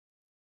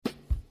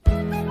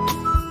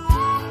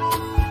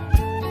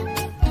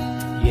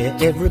Yeah,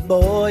 every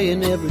boy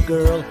and every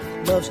girl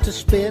loves to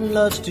spin,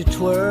 loves to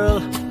twirl.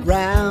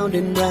 Round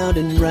and round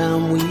and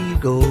round we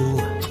go.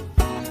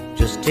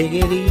 Just take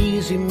it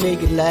easy,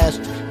 make it last.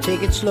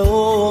 Take it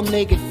slow or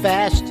make it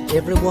fast.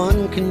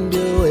 Everyone can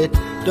do it,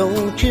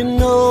 don't you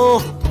know?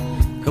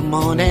 Come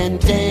on and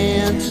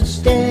dance,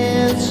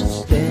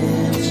 dance,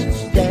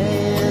 dance,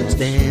 dance,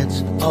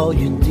 dance. All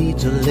you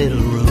need's a little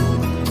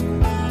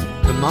room.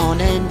 Come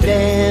on and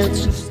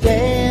dance,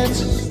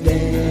 dance,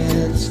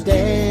 dance,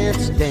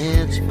 dance,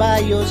 dance. By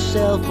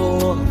yourself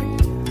or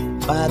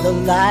by the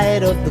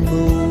light of the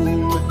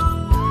moon.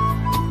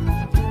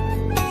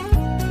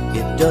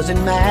 It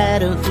doesn't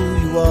matter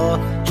who you are,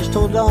 just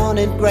hold on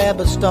and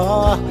grab a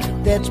star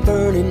that's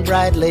burning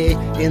brightly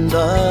in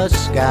the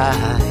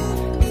sky.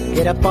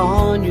 Get up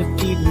on your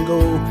feet and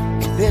go.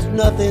 There's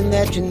nothing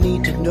that you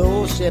need to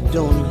know, except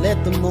don't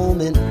let the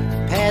moment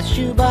pass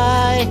you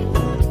by.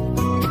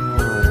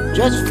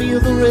 Just feel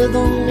the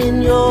rhythm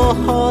in your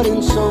heart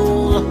and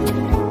soul.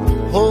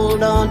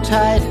 Hold on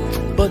tight,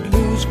 but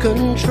lose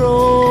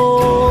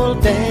control.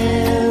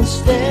 Dance,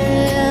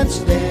 dance,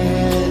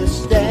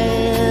 dance,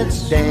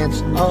 dance,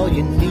 dance. All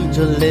you need's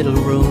a little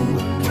room.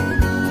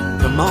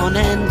 Come on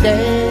and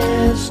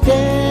dance,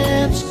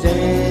 dance,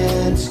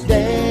 dance,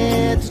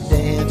 dance,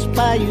 dance.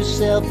 By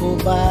yourself or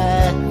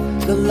by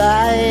the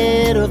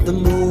light of the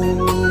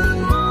moon.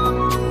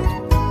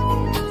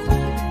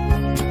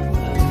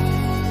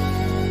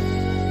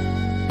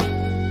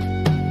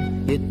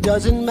 It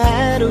doesn't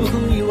matter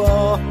who you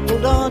are,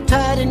 hold on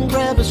tight and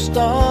grab a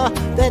star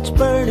that's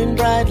burning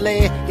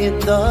brightly in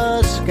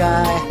the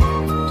sky.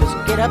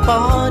 Just get up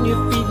on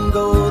your feet and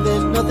go.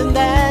 There's nothing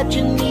that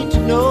you need to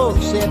know,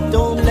 except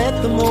don't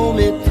let the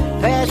moment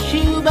pass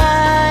you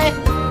by.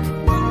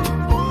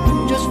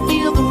 Just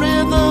feel the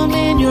rhythm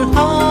in your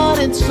heart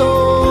and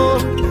soul.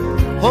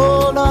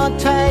 Hold on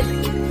tight,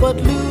 but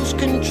lose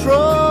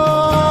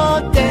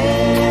control.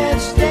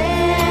 Dance,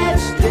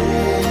 dance,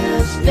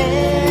 dance,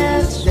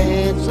 dance,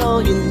 dance.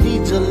 All you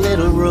need's a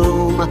little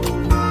room.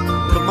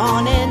 Come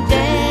on and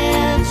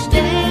dance,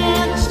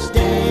 dance,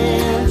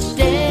 dance,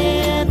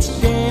 dance,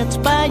 dance.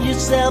 By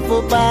yourself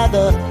or by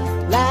the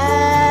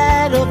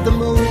light of the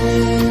moon.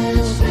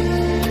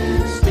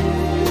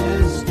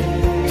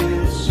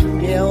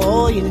 Yeah,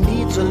 all you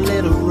need's a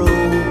little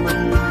room.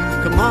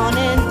 Come on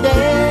and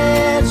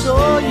dance,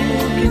 all you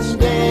can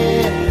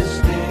dance.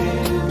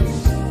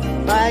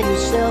 By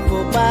yourself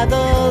or by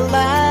the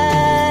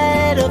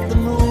light of the moon.